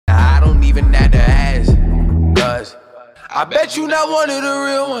even at the ass. Cause I bet you not one of the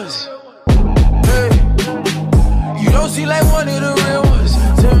real ones. Hey, you don't seem like one of the real ones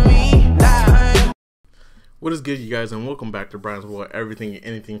to me. Nah. What is good, you guys, and welcome back to Brian's World. Everything and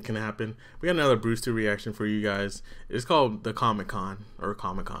anything can happen. We got another Brewstew reaction for you guys. It's called the Comic-Con or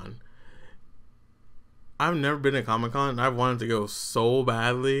Comic-Con. I've never been to Comic-Con. I've wanted to go so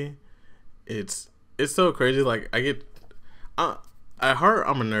badly. It's so crazy. Like at heart,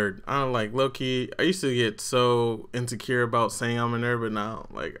 I'm a nerd. I'm like low key. I used to get so insecure about saying I'm a nerd, but now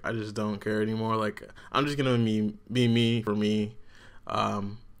like I just don't care anymore. Like I'm just gonna be me for me.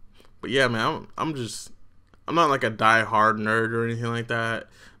 But yeah, man, I'm not like a die-hard nerd or anything like that.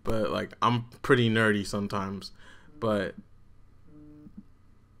 But like I'm pretty nerdy sometimes. But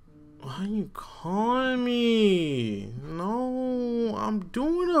why are you calling me? No, I'm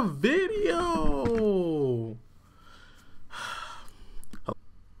doing a video.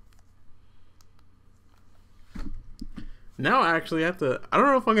 Now I actually have to, I don't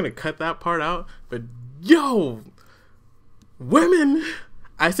know if I'm gonna cut that part out, but yo, women,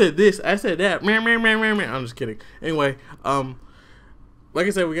 I said this, I said that, I'm just kidding. Anyway, like I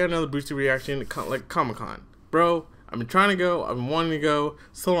said, we got another Brewstew reaction, like Comic-Con. Bro, I've been trying to go, I've been wanting to go,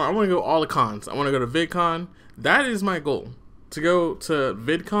 so I want to go all the cons. I want to go to VidCon. That is my goal, to go to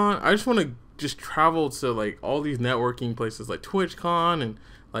VidCon. I just want to travel to like all these networking places like TwitchCon and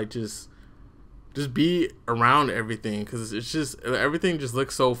like just be around everything, because it's just, everything just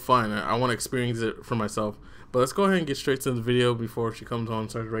looks so fun. I want to experience it for myself. But let's go ahead and get straight to the video before she comes on and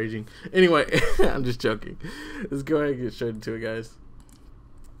starts raging. Anyway, I'm just joking. Let's go ahead and get straight into it, guys.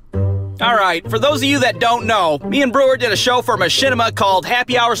 Alright, for those of you that don't know, me and Brewer did a show for Machinima called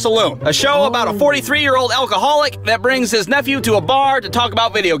Happy Hour Saloon. A show about a 43-year-old alcoholic that brings his nephew to a bar to talk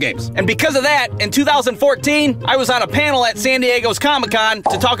about video games. And because of that, in 2014, I was on a panel at San Diego's Comic-Con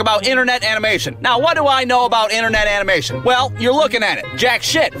to talk about internet animation. Now, what do I know about internet animation? Well, you're looking at it. Jack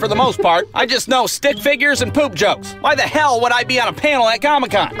shit, for the most part. I just know stick figures and poop jokes. Why the hell would I be on a panel at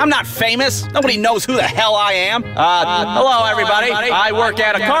Comic-Con? I'm not famous. Nobody knows who the hell I am. Hello, everybody. I work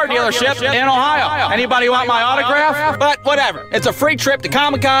at a car dealership in Ohio. Anybody want my autograph? But whatever. It's a free trip to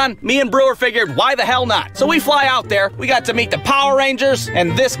Comic-Con. Me and Brewer figured, why the hell not? So we fly out there. We got to meet the Power Rangers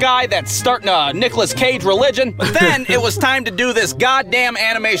and this guy that's starting a Nicolas Cage religion. But then it was time to do this goddamn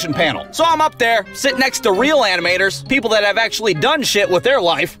animation panel. So I'm up there, sitting next to real animators, people that have actually done shit with their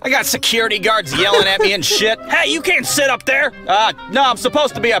life. I got security guards yelling at me and shit. Hey, you can't sit up there. No, I'm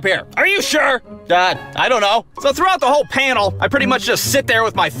supposed to be up here. Are you sure? I don't know. So throughout the whole panel, I pretty much just sit there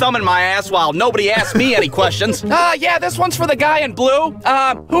with my thumb in my ass while nobody asks me any questions. Yeah, this one's for the guy in blue.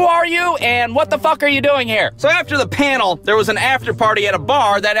 Who are you and what the fuck are you doing here? So after the panel, there was an after party at a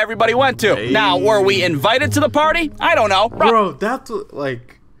bar that everybody went to. Hey. Now, were we invited to the party? I don't know. Bro, that's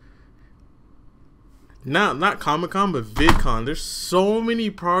like, not Comic-Con, but VidCon. There's so many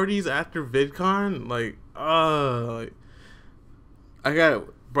parties after VidCon. Like, I got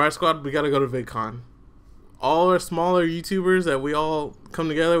Bright Squad, we gotta go to VidCon. All our smaller YouTubers that we all come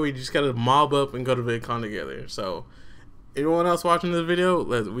together, we just gotta mob up and go to VidCon together. So, anyone else watching this video,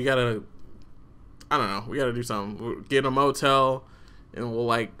 we gotta, I don't know, we gotta do something. We'll get a motel, and we'll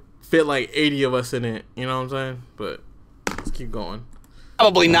like fit like 80 of us in it. You know what I'm saying? But let's keep going.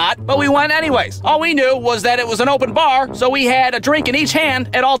 Probably not, but we went anyways. All we knew was that it was an open bar, so we had a drink in each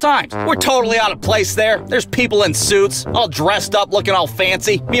hand at all times. We're totally out of place there. There's people in suits, all dressed up, looking all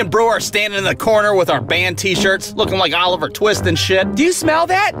fancy. Me and Brewer are standing in the corner with our band t-shirts, looking like Oliver Twist and shit. Do you smell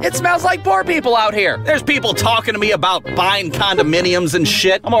that? It smells like poor people out here. There's people talking to me about buying condominiums and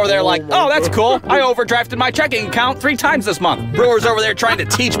shit. I'm over there like, oh, that's cool. I overdrafted my checking account 3 times this month. Brewer's over there trying to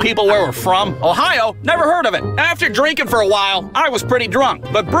teach people where we're from. Ohio? Never heard of it. After drinking for a while, I was pretty drunk.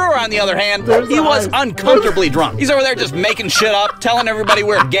 But Brewer, on the other hand, he was uncomfortably drunk. He's over there just making shit up, telling everybody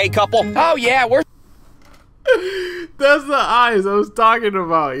we're a gay couple. Oh yeah, we're that's the eyes I was talking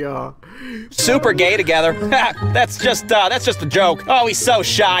about, y'all. Super gay together. That's just a joke. Oh, he's so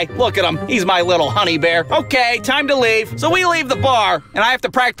shy. Look at him. He's my little honey bear. Okay, time to leave. So we leave the bar, and I have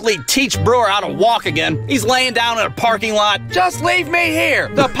to practically teach Brewer how to walk again. He's laying down in a parking lot. Just leave me here.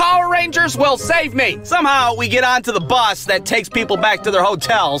 The Power Rangers will save me. Somehow, we get onto the bus that takes people back to their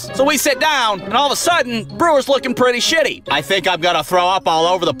hotels. So we sit down, and all of a sudden, Brewer's looking pretty shitty. I think I'm gonna throw up all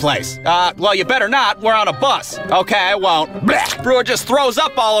over the place. Well, you better not. We're on a bus. Okay, I won't. Blech. Brewer just throws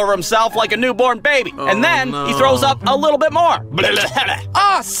up all over himself like a newborn baby. And then he throws up a little bit more.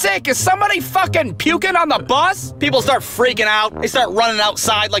 Oh, sick. Is somebody fucking puking on the bus? People start freaking out. They start running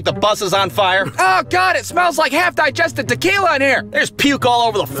outside like the bus is on fire. Oh, God, it smells like half-digested tequila in here. There's puke all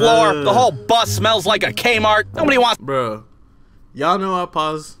over the floor. The whole bus smells like a Kmart. Nobody wants... Bro, y'all know I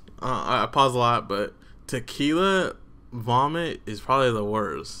pause I pause a lot, but tequila vomit is probably the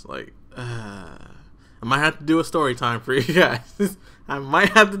worst. Like, I might have to do a story time for you guys. I might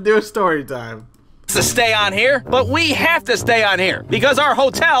have to do a story time. To stay on here, but we have to stay on here because our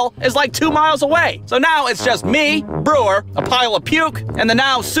hotel is like 2 miles away. So now it's just me, Brewer, a pile of puke, and the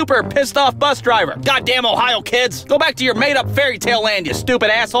now super pissed off bus driver. Goddamn Ohio kids, go back to your made up fairy tale land, you stupid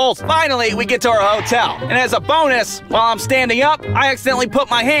assholes. Finally, we get to our hotel, and as a bonus, while I'm standing up, I accidentally put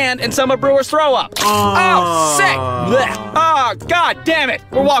my hand in some of Brewer's throw up. Oh, sick! Blech. Oh, god damn it!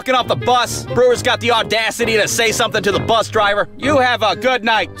 We're walking off the bus. Brewer's got the audacity to say something to the bus driver. You have a good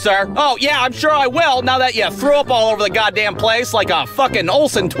night, sir. Oh yeah, I'm sure I will. Now that you threw up all over the goddamn place like a fucking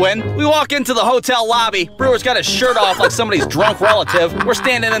Olsen twin. We walk into the hotel lobby. Brewer's got his shirt off like somebody's drunk relative. We're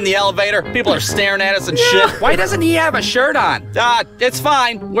standing in the elevator. People are staring at us and shit. Why doesn't he have a shirt on? It's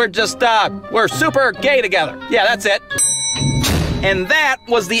fine. We're just, we're super gay together. Yeah, that's it. And that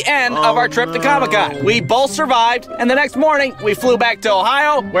was the end of our trip to Comic-Con. We both survived, and the next morning, we flew back to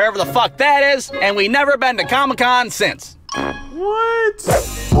Ohio, wherever the fuck that is, and we never been to Comic-Con since. What?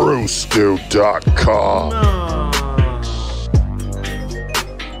 Brewstew.com. No.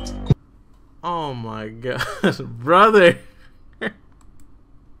 Oh my gosh, brother.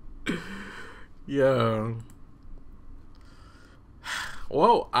 Yo.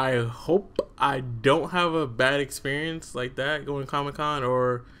 Well, I hope I don't have a bad experience like that going Comic-Con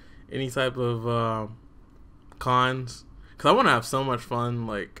or any type of cons, because I want to have so much fun,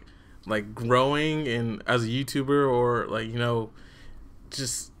 like growing and as a YouTuber, or like, you know,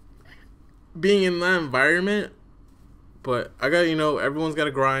 just being in that environment. But I got, you know, everyone's got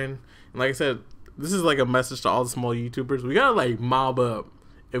to grind, and like I said, this is like a message to all the small YouTubers. We gotta like mob up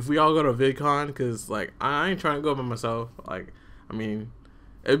if we all go to VidCon, because like I ain't trying to go by myself. Like, I mean,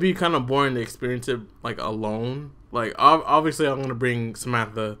 it'd be kind of boring to experience it like alone. Like obviously I'm gonna bring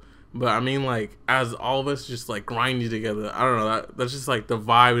Samantha, but I mean, like, as all of us just like grinding together, I don't know, that's just like the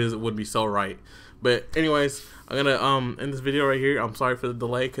vibe would be so right. But anyways, I'm gonna end this video right here. I'm sorry for the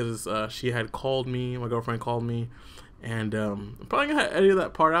delay, because she had called me, my girlfriend called me, and I'm probably gonna edit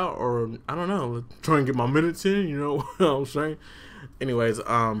that part out, or I don't know, try and get my minutes in, you know what I'm saying. Anyways, do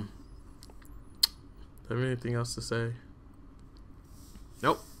I have anything else to say?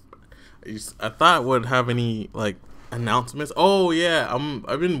 Nope. I thought I would have any like announcements. Oh yeah,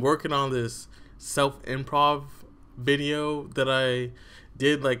 I've been working on this self-improv video that I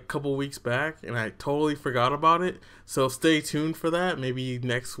did like a couple weeks back, and I totally forgot about it. So stay tuned for that, maybe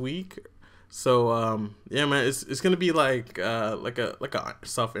next week. So yeah, man, it's gonna be like a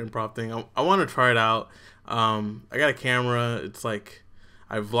self-improv thing. I want to try it out. I got a camera. It's like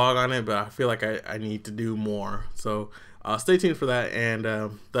I vlog on it, but I feel like I need to do more. So stay tuned for that, and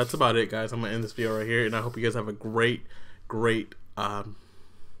that's about it, guys. I'm gonna end this video right here, and I hope you guys have a great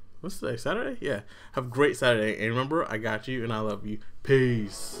what's today, Saturday? Yeah, have a great Saturday, and remember, I got you and I love you.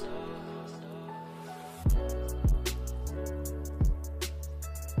 Peace.